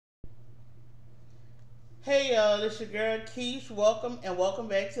Hey y'all, this your girl Keish. Welcome and welcome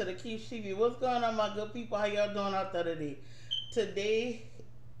back to the Keish TV. What's going on, my good people? How y'all doing out there today? Today,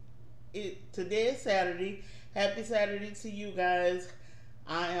 today is Saturday. Happy Saturday to you guys.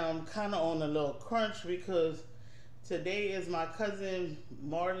 I am kind of on a little crunch because today is my cousin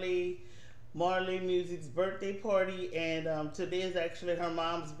Marley Music's birthday party, and today is actually her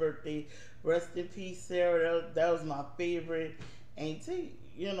mom's birthday. Rest in peace, Sarah. That was my favorite auntie,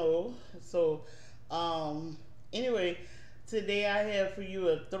 So, um, anyway, today I have for you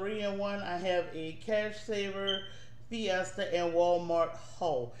a 3-in-1. I have a Cash Saver, Fiesta, and Walmart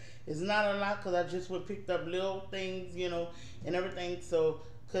haul. It's not a lot because I just went picked up little things, and everything. So,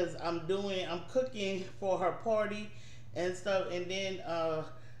 because I'm cooking for her party and stuff, and then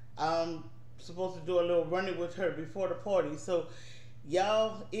I'm supposed to do a little running with her before the party. So,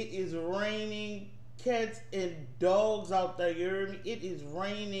 y'all, it is raining cats and dogs out there. You hear me? It is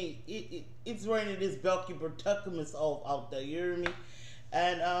raining. It's raining this Belky Bertuckamus off out there. You hear me?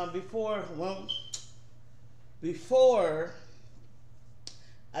 And before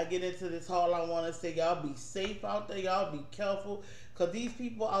I get into this haul, I want to say y'all be safe out there. Y'all be careful. Because these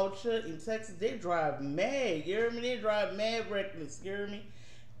people out here in Texas, they drive mad. You hear me? They drive mad reckless. You hear me?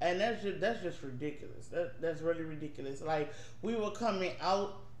 And that's just ridiculous. That's really ridiculous. Like, we were coming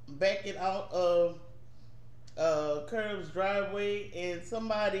out, backing out of Curb's driveway, and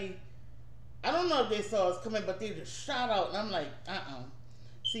somebody, I don't know if they saw us coming, but they just shot out. And I'm like,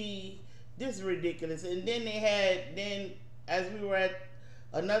 See, this is ridiculous. And then as we were at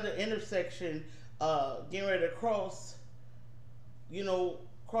another intersection, getting ready to cross,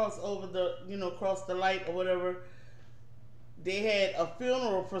 cross over cross the light or whatever, they had a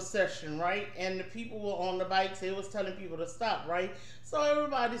funeral procession, right? And the people were on the bikes. They was telling people to stop, right? So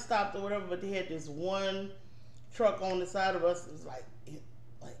everybody stopped or whatever, but they had this one truck on the side of us. It was like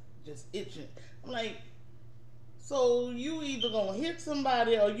just itching. I'm like, so you either gonna hit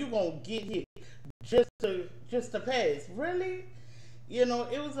somebody or you gonna get hit just to pass? Really? It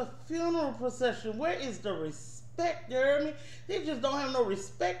was a funeral procession. Where is the respect? You hear me? They just don't have no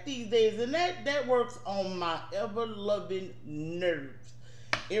respect these days, and that works on my ever-loving nerves.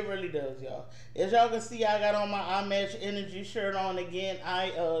 It really does, y'all. As y'all can see, I got on my I Match Energy shirt on again.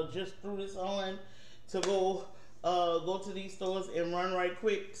 I just threw this on to go to these stores and run right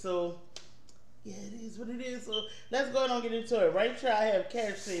quick. So yeah, it is what it is. So let's go ahead and get into it. Right here I have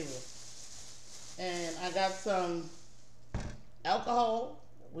Cash Saver, and I got some alcohol.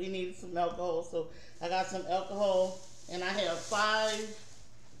 We needed some alcohol, so I got some alcohol, and I have 5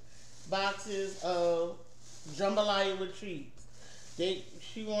 boxes of jambalaya with cheese.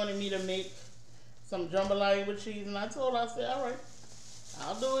 She wanted me to make some jambalaya with cheese, and I told her, I said, all right,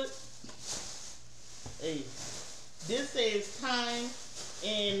 I'll do it. Hey, this saves time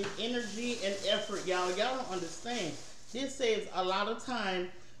and energy and effort, y'all. Y'all don't understand. This saves a lot of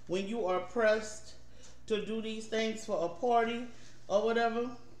time when you are pressed to do these things for a party or whatever.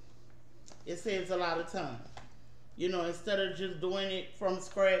 It saves a lot of time. Instead of just doing it from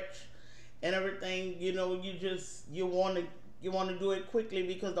scratch and everything, you want to do it quickly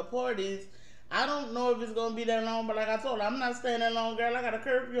because the parties, I don't know if it's gonna be that long, but like I told her, I'm not staying that long, girl. I got a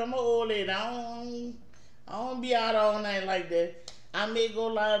curfew. I'm an old lady. I don't be out all night like that. I may go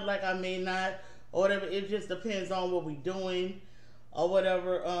live, like I may not, or whatever. It just depends on what we doing or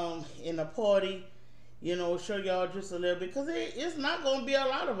whatever in the party. Show y'all just a little bit, because it's not going to be a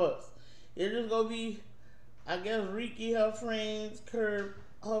lot of us. It's just going to be, I guess, Ricky, her friends, Curb,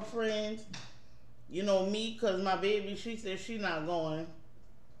 her friends, me, because my baby, she said she not going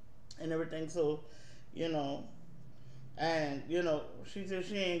and everything. So, and, she said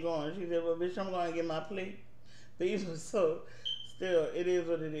she ain't going. She said, well, bitch, I'm going to get my plate. But even so, still, it is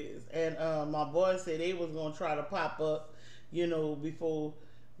what it is. And my boys said they was going to try to pop up, before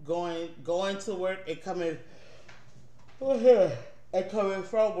going to work and coming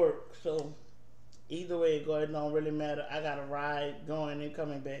from work. So either way it don't really matter. I got a ride going and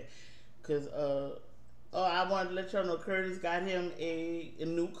coming back, because I wanted to let y'all know Curtis got him a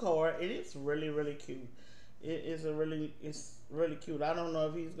new car, and it's really, really cute. It's really cute. I don't know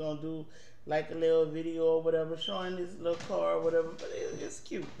if he's gonna do like a little video or whatever showing his little car or whatever, but it's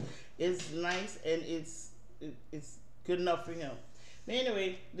cute. It's nice, and it's good enough for him. But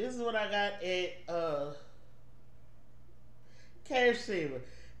anyway, this is what I got at Cash Saver.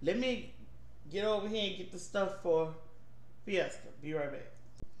 Let me get over here and get the stuff for Fiesta. Be right back.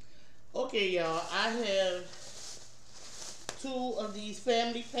 Okay, y'all. I have 2 of these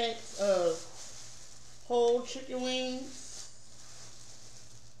family packs of whole chicken wings.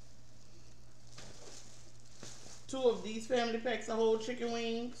 2 of these family packs of whole chicken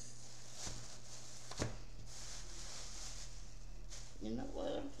wings. You know what?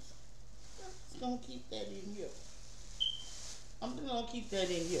 I'm just gonna keep that in here. I'm just gonna keep that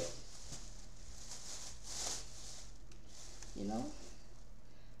in here. You know?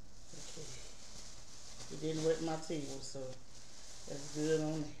 Okay. It didn't wet my table, so that's good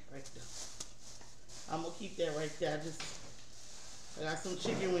on that right there. I'm gonna keep that right there. I got some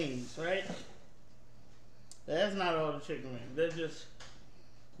chicken wings, right? That's not all the chicken wings. They're just,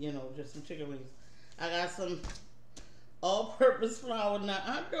 just some chicken wings. I got some all-purpose flour. Now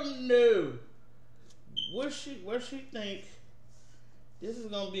I don't know what she think this is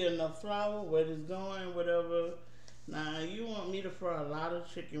gonna be enough flour, where it's going, whatever. Now you want me to fry a lot of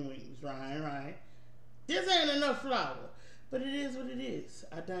chicken wings, right? This ain't enough flour, but it is what it is.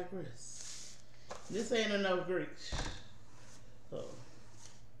 I digress. This ain't enough grease, so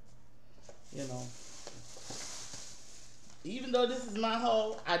even though this is my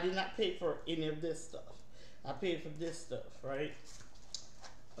haul, I did not pay for any of this stuff. I paid for this stuff, right?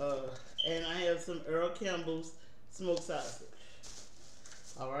 And I have some Earl Campbell's smoked sausage.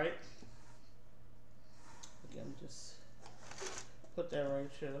 All right. Again, just put that right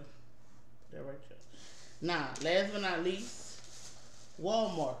here. Put that right here. Now, last but not least,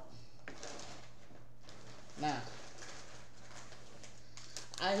 Walmart. Now,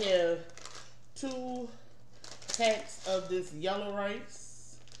 I have 2 packs of this yellow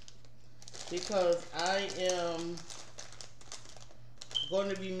rice because I am going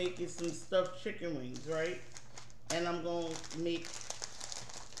to be making some stuffed chicken wings, right? And I'm going to make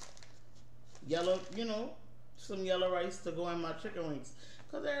some yellow rice to go in my chicken wings.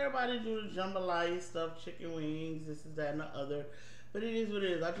 Because everybody do the jambalaya stuffed chicken wings, this is that and the other. But it is what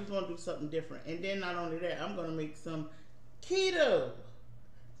it is. I just want to do something different. And then not only that, I'm going to make some keto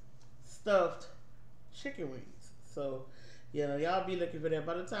stuffed chicken wings. So, y'all be looking for that.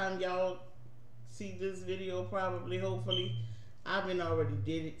 By the time y'all see this video, probably, hopefully, I've been already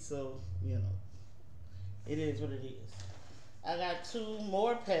did it. So, it is what it is. I got 2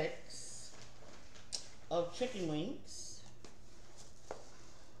 more packs of chicken wings.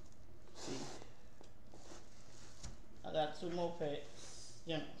 See, I got 2 more packs,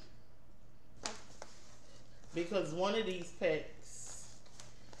 because one of these packs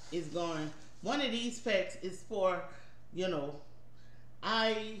is for,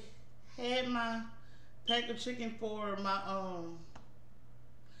 I had my pack of chicken for my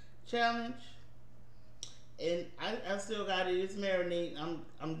challenge, and I still got it. It's marinating.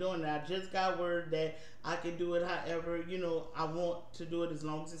 I'm doing it. I just got word that I can do it however I want to do it, as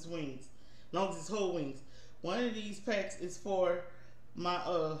long as it's wings, as long as it's whole wings. One of these packs is for my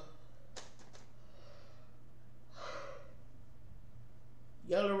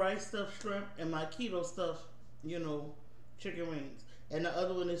yellow rice stuffed shrimp and my keto stuffed chicken wings, and the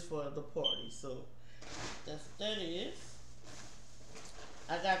other one is for the party. So that's what that is.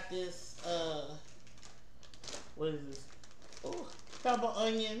 I got this what is this? Oh, pepper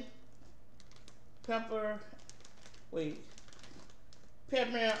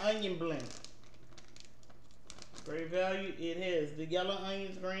and onion blend. Great value. It has the yellow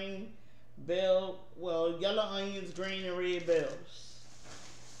onions, yellow onions, green and red bells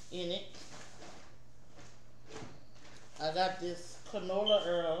in it. I got this canola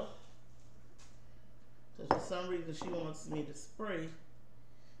oil, because for some reason she wants me to spray,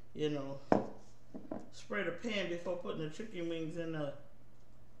 spray the pan before putting the chicken wings in the.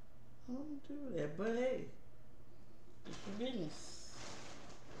 I don't do that, but hey, it's your business.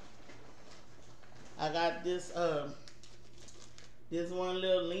 I got this this one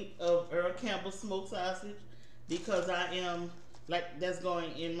little link of Earl Campbell smoked sausage, because I am that's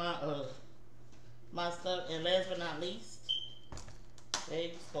going in my my stuff. And last but not least,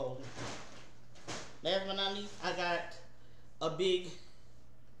 eggs folded. Last but not least, I got a big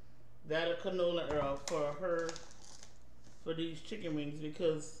vat of canola oil for these chicken wings,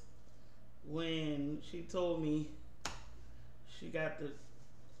 because when she told me she got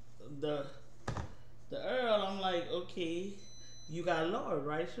the oil, I'm like, okay, you got lard,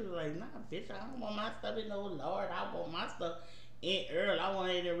 right? She was like, nah, bitch, I don't want my stuff in no lard. I want my stuff in oil. I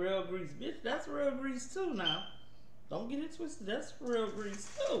want it in real grease. Bitch, that's real grease too now. Don't get it twisted. That's real grease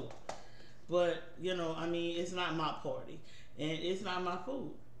too. But, I mean, it's not my party. And it's not my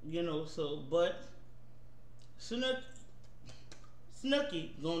food, so, but Snooky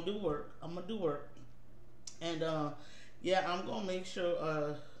gonna do work. I'm gonna do work. And, yeah, I'm gonna make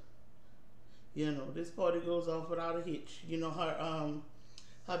sure, this party goes off without a hitch.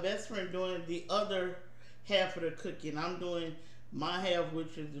 Her best friend doing the other half of the cooking. I'm doing my half,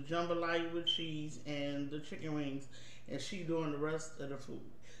 which is the jambalaya with cheese and the chicken wings, and she doing the rest of the food.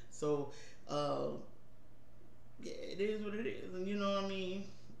 So, Yeah, it is what it is. And you know what I mean?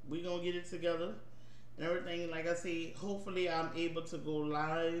 We gonna get it together and everything. Like I say, hopefully I'm able to go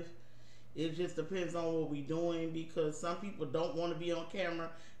live. It just depends on what we doing because some people don't want to be on camera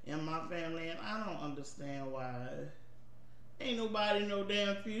in my family, and I don't understand why. Ain't nobody no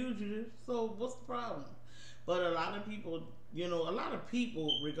damn fugitive, so what's the problem? But a lot of people, a lot of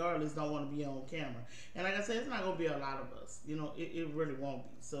people, regardless, don't want to be on camera. And like I said, it's not gonna be a lot of us. It really won't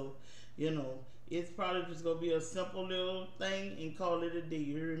be. So, it's probably just gonna be a simple little thing and call it a day.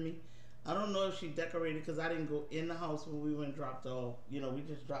 You hear me? I don't know if she decorated because I didn't go in the house when we went dropped off. We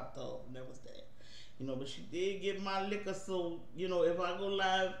just dropped off and that was that. But she did get my liquor, so if I go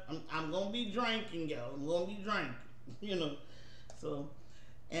live, I'm gonna be drinking, y'all. I'm gonna be drinking, you know. So,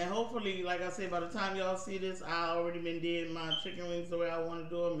 and hopefully, like I said, by the time y'all see this, I already been did my chicken wings the way I want to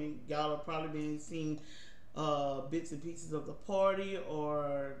do them, and y'all have probably been seeing bits and pieces of the party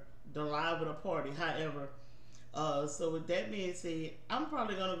or the live of the party. However, so with that being said, I'm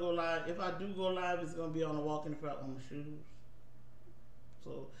probably gonna go live. If I do go live, it's gonna be on the walking front on my shoes.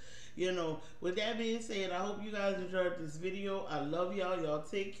 So, with that being said, I hope you guys enjoyed this video. I love y'all. Y'all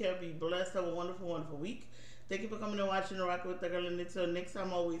take care. Be blessed. Have a wonderful, wonderful week. Thank you for coming and watching the Rock with the Girl. And until next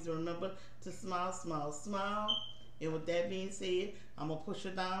time, always remember to smile, smile, smile. And with that being said, I'm going to push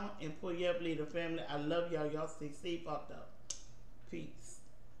her down and pull you up later, family. I love y'all. Y'all stay safe out there. Peace.